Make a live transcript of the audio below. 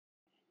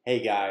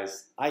Hey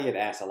guys, I get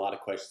asked a lot of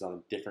questions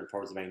on different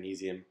forms of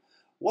magnesium,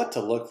 what to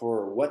look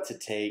for, what to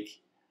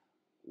take,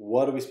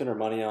 what do we spend our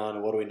money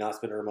on, what do we not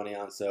spend our money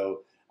on. So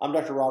I'm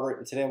Dr. Robert,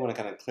 and today I want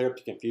to kind of clear up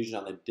the confusion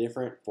on the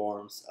different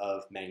forms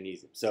of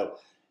magnesium. So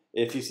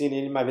if you've seen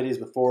any of my videos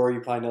before, you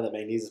probably know that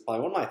magnesium is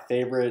probably one of my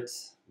favorite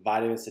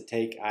vitamins to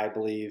take. I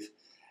believe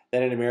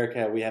that in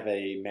America we have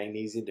a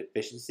magnesium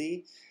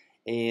deficiency,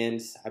 and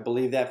I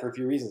believe that for a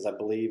few reasons. I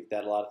believe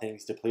that a lot of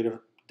things deplete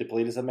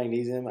us of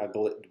magnesium. I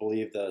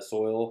believe the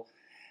soil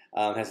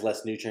has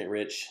less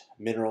nutrient-rich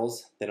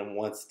minerals than it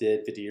once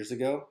did 50 years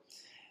ago.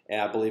 And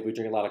I believe we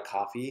drink a lot of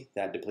coffee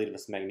that depleted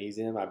us of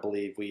magnesium. I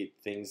believe we eat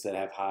things that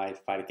have high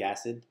phytic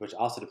acid, which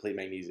also deplete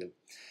magnesium.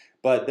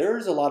 But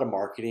there's a lot of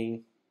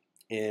marketing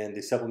in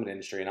the supplement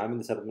industry, and I'm in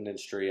the supplement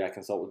industry. I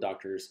consult with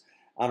doctors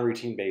on a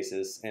routine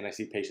basis, and I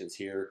see patients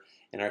here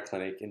in our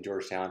clinic in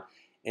Georgetown.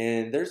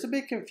 And there's a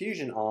big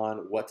confusion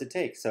on what to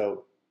take.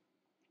 So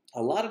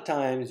a lot of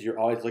times you're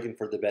always looking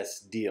for the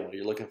best deal.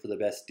 You're looking for the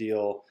best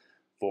deal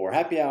for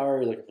happy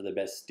hour. You're looking for the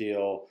best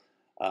deal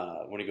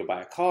when you go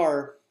buy a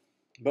car.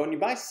 But when you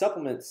buy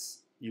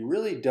supplements, you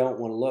really don't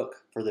want to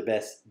look for the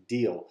best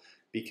deal,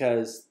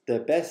 because the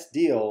best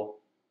deal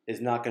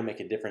is not going to make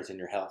a difference in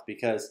your health.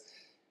 Because,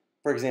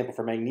 for example,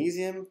 for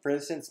magnesium, for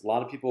instance, a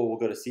lot of people will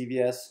go to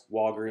CVS,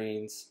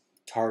 Walgreens,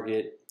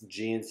 Target,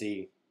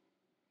 GNC,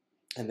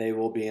 and they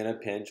will be in a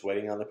pinch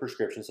waiting on the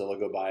prescription, so they'll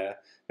go buy a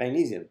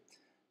magnesium.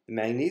 The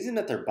magnesium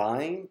that they're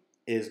buying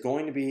is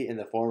going to be in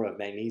the form of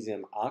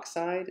magnesium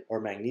oxide or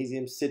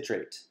magnesium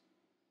citrate.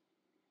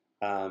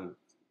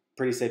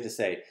 Pretty safe to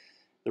say.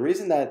 The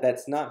reason that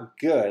that's not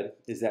good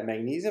is that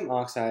magnesium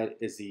oxide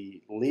is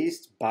the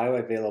least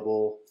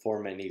bioavailable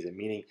form of magnesium,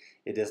 meaning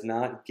it does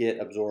not get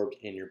absorbed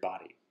in your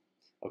body.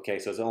 Okay,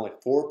 so it's only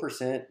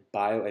 4%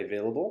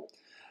 bioavailable.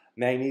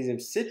 Magnesium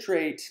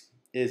citrate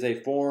is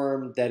a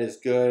form that is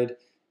good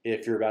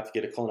if you're about to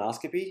get a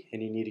colonoscopy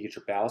and you need to get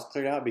your bowels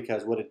cleared out,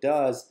 because what it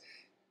does,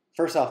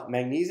 first off,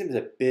 magnesium is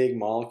a big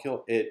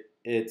molecule. It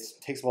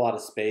takes up a lot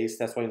of space.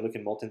 That's why you look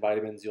in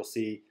multivitamins, you'll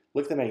see,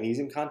 look at the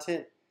magnesium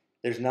content.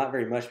 There's not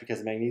very much,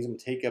 because magnesium will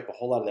take up a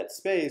whole lot of that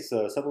space.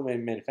 So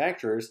supplement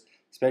manufacturers,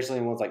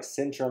 especially ones like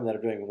Centrum that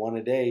are doing one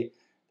a day,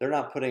 they're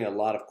not putting a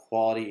lot of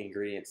quality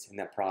ingredients in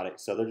that product.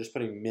 So they're just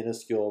putting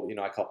minuscule,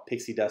 I call it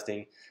pixie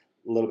dusting,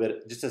 a little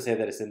bit, just to say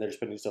that it's in there,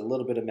 just putting just a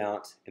little bit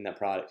amount in that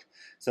product.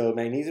 So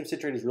magnesium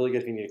citrate is really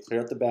good if you need to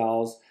clear out the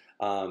bowels.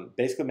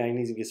 Basically,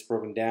 magnesium gets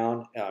broken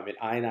down. It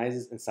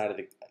ionizes inside of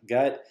the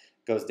gut,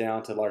 goes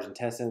down to large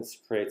intestines,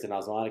 creates an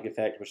osmotic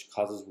effect, which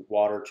causes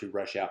water to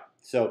rush out.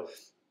 So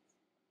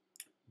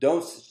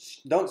don't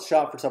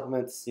shop for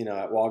supplements, at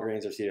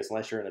Walgreens or CVS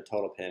unless you're in a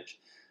total pinch.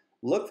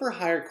 Look for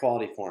higher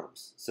quality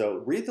forms.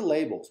 So read the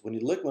labels. When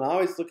I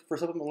always look for a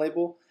supplement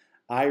label,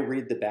 I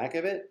read the back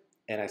of it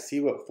and I see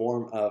what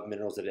form of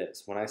minerals it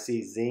is. When I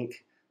see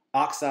zinc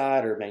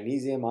oxide or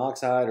magnesium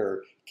oxide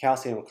or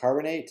calcium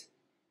carbonate,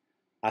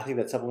 I think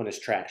that supplement is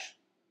trash.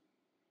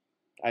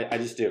 I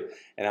just do.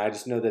 And I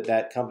just know that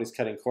that company's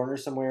cutting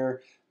corners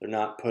somewhere. They're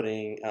not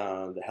putting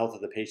the health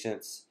of the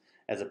patients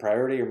as a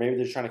priority, or maybe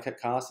they're just trying to cut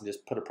costs and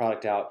just put a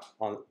product out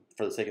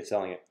for the sake of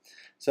selling it.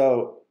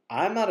 So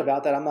I'm not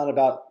about that. I'm not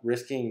about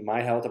risking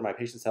my health or my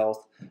patient's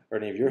health or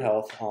any of your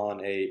health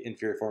on a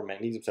inferior form of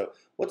magnesium. So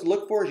what to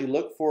look for is you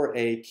look for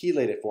a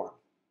chelated form,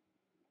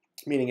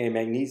 meaning a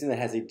magnesium that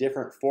has a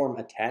different form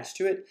attached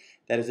to it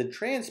that is a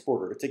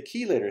transporter. It's a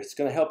chelator. It's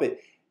going to help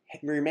it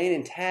remain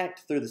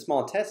intact through the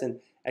small intestine,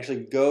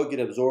 actually go get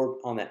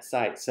absorbed on that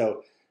site.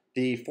 So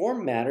the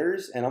form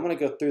matters, and I'm going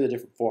to go through the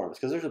different forms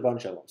because there's a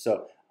bunch of them.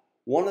 So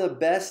one of the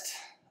best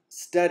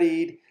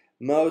studied,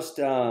 most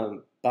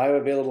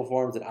bioavailable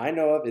forms that I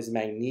know of is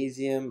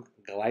magnesium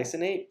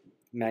glycinate.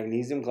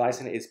 Magnesium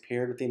glycinate is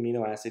paired with the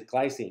amino acid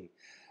glycine.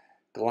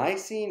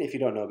 Glycine, if you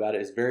don't know about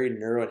it, is very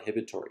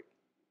neuroinhibitory.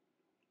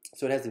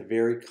 So it has a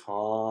very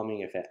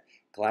calming effect.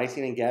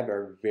 Glycine and GABA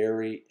are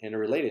very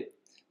interrelated.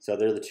 So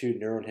they're the two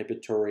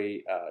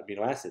neuroinhibitory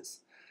amino acids.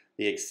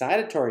 The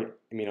excitatory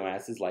amino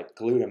acids like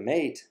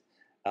glutamate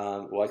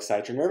will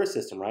excite your nervous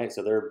system, right?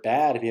 So they're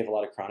bad if you have a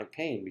lot of chronic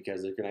pain,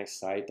 because they're going to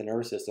excite the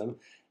nervous system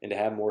and to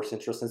have more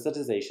central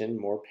sensitization,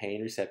 more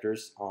pain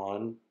receptors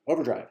on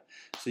overdrive.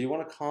 So you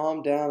want to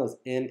calm down those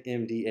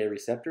NMDA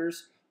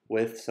receptors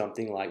with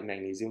something like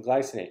magnesium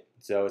glycinate.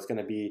 So it's going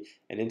to be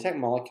an intact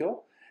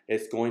molecule.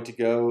 It's going to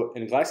go,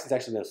 and glycine is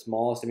actually the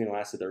smallest amino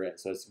acid there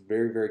is. So it's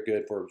very, very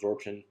good for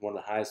absorption, one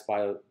of the highest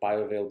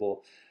bioavailable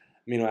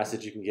amino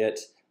acids you can get.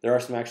 There are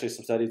some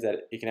studies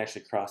that it can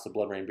actually cross the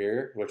blood-brain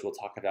barrier, which we'll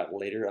talk about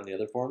later on the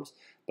other forms.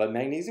 But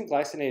magnesium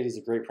glycinate is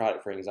a great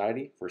product for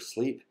anxiety, for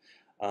sleep.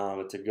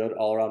 It's a good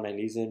all-around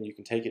magnesium. You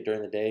can take it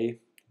during the day.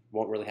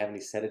 Won't really have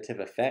any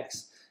sedative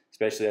effects.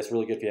 Especially, that's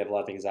really good if you have a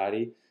lot of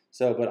anxiety.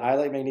 So, but I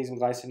like magnesium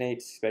glycinate,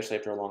 especially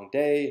after a long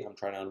day. I'm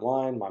trying to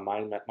unwind. My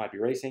mind might be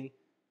racing.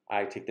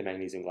 I take the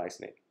magnesium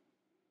glycinate.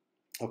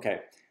 Okay,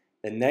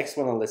 the next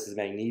one on the list is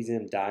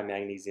magnesium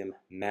dimagnesium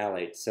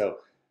malate. So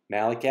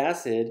malic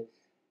acid,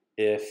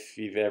 if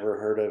you've ever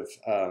heard of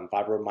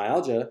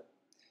fibromyalgia,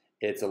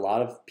 it's a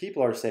lot of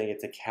people are saying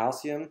it's a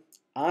calcium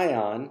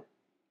ion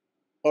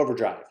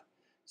overdrive.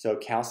 So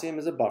calcium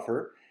is a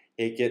buffer.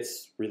 It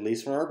gets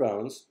released from our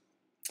bones.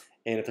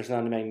 And if there's not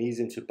enough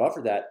magnesium to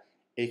buffer that,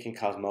 it can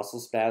cause muscle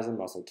spasm,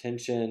 muscle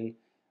tension,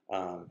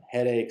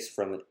 headaches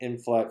from the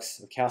influx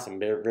of calcium.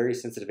 Very, very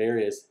sensitive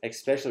areas,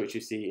 especially what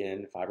you see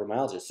in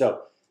fibromyalgia.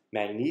 So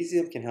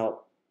magnesium can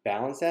help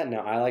balance that.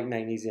 Now, I like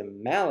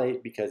magnesium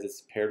malate because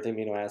it's paired with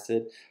amino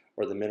acid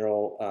or the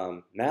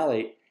mineral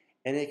malate,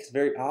 and it's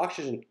very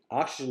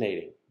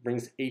oxygenating,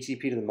 brings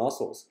ATP to the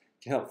muscles,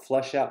 can help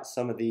flush out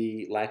some of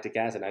the lactic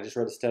acid. I just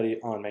read a study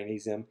on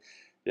magnesium.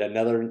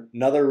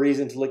 Another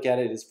reason to look at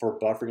it is for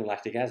buffering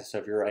lactic acid. So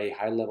if you're a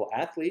high-level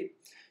athlete,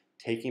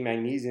 taking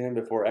magnesium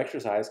before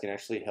exercise can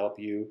actually help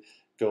you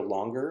go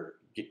longer,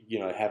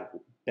 have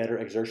better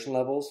exertion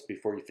levels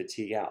before you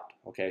fatigue out.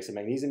 Okay, so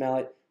magnesium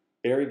malate,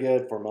 very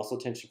good for muscle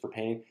tension, for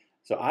pain.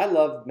 So I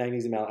love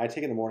magnesium malate. I take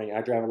it in the morning.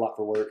 I drive a lot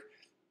for work,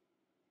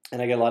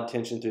 and I get a lot of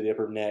tension through the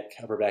upper neck,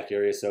 upper back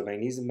area. So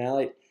magnesium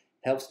malate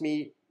helps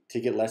me to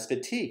get less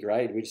fatigue,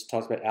 right? We just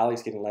talked about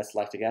Alex getting less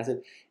lactic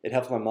acid. It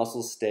helps my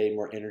muscles stay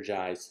more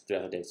energized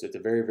throughout the day. So it's a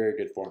very, very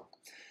good form.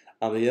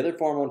 The other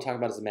form I want to talk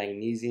about is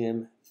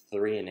magnesium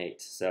threonate.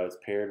 So it's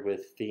paired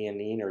with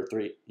theanine,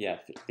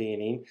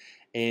 theanine.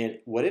 And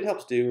what it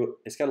helps do,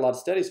 it's got a lot of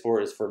studies for,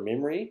 is for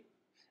memory,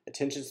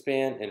 attention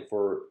span, and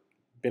for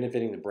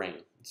benefiting the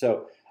brain.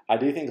 So I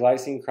do think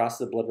glycine crosses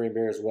the blood-brain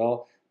barrier as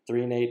well.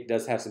 Threonate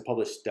does have some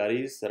published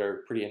studies that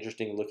are pretty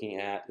interesting, looking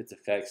at its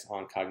effects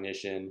on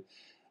cognition,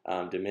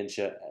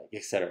 dementia,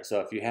 etc. So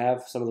if you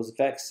have some of those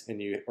effects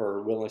and you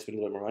are willing to spend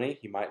a little more money,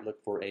 you might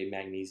look for a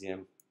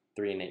magnesium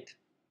threonate.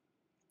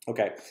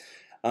 Okay,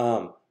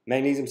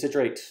 magnesium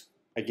citrate,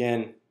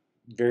 again,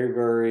 very,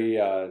 very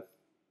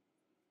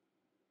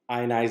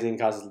ionizing,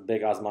 causes a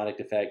big osmotic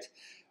effect,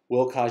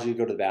 will cause you to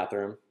go to the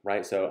bathroom,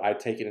 right? So I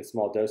take it in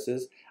small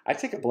doses. I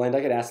take a blend. I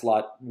get asked a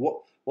lot,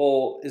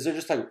 well, is there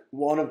just like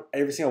one of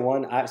every single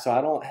one? I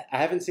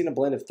haven't seen a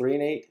blend of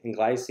threonate and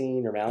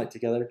glycine or malate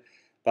together.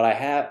 But I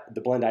have,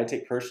 the blend I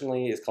take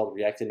personally is called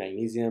reactive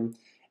magnesium,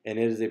 and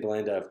it is a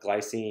blend of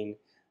glycine,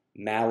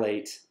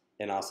 malate,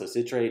 and also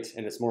citrate.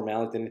 And it's more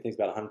malate than anything. It's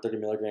about 130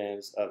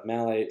 milligrams of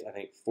malate, I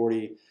think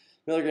 40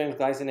 milligrams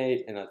of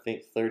glycinate, and I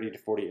think 30 to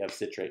 40 of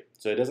citrate.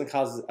 So it doesn't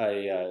cause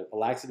a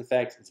laxative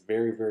effect. It's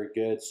very, very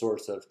good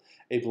source of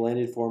a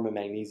blended form of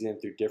magnesium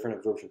through different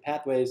absorption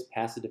pathways,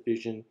 passive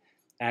diffusion,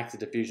 active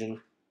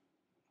diffusion.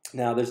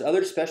 Now, there's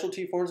other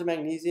specialty forms of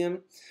magnesium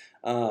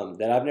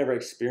that I've never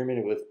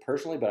experimented with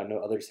personally, but I know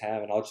others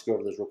have, and I'll just go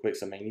over those real quick.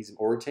 So magnesium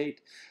orotate,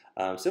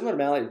 similar to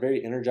malate,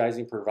 very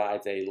energizing,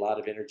 provides a lot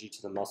of energy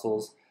to the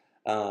muscles.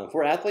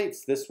 For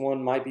athletes, this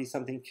one might be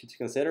something to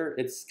consider.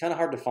 It's kind of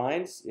hard to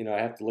find.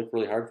 I have to look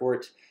really hard for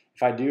it.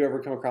 If I do ever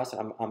come across it,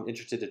 I'm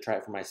interested to try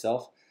it for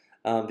myself.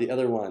 The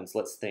other ones,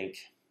 let's think.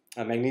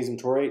 Magnesium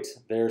taurate,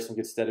 there are some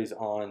good studies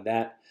on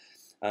that.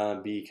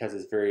 Because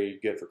it's very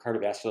good for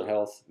cardiovascular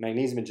health.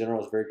 Magnesium in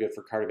general is very good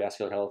for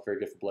cardiovascular health, very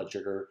good for blood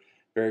sugar,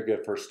 very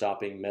good for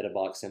stopping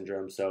metabolic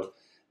syndrome. So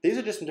these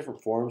are just some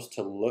different forms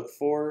to look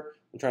for.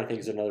 I'm trying to think,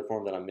 is there another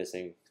form that I'm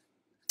missing?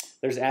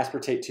 There's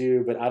aspartate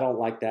too, but I don't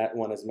like that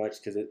one as much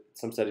because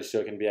some studies show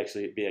it can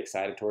actually be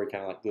excitatory,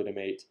 kind of like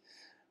glutamate,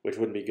 which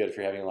wouldn't be good if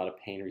you're having a lot of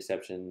pain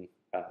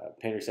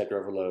receptor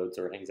overloads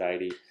or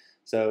anxiety.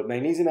 So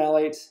magnesium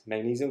malate,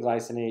 magnesium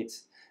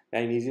glycinate,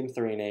 magnesium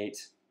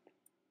threonate.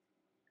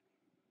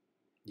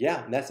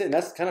 Yeah, and that's it. And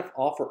that's kind of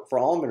all for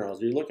all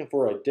minerals. You're looking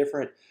for a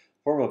different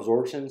form of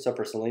absorption. So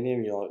for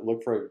selenium, you'll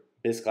look for a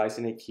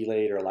bisglycinate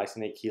chelate or a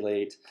lysinate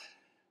chelate,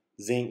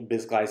 zinc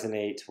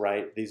bisglycinate,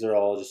 right? These are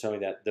all just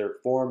showing that their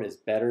form is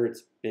better.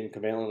 It's been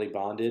covalently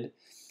bonded,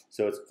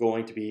 so it's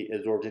going to be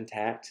absorbed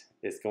intact.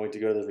 It's going to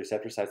go to those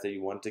receptor sites that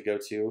you want it to go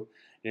to, and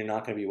you're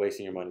not going to be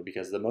wasting your money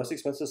because the most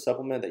expensive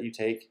supplement that you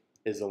take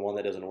is the one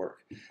that doesn't work.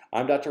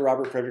 I'm Dr.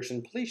 Robert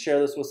Fredrickson. Please share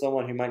this with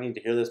someone who might need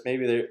to hear this.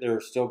 Maybe they're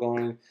still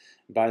going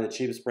buying the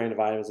cheapest brand of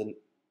vitamins and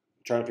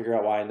trying to figure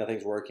out why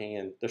nothing's working,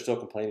 and they're still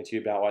complaining to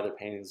you about why their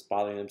pain is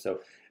bothering them. So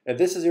if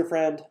this is your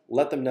friend,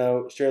 let them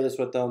know. Share this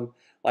with them.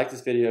 Like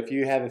this video. If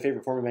you have a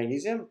favorite form of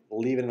magnesium,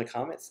 leave it in the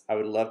comments. I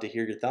would love to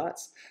hear your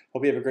thoughts.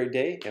 Hope you have a great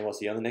day, and we'll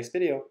see you on the next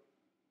video.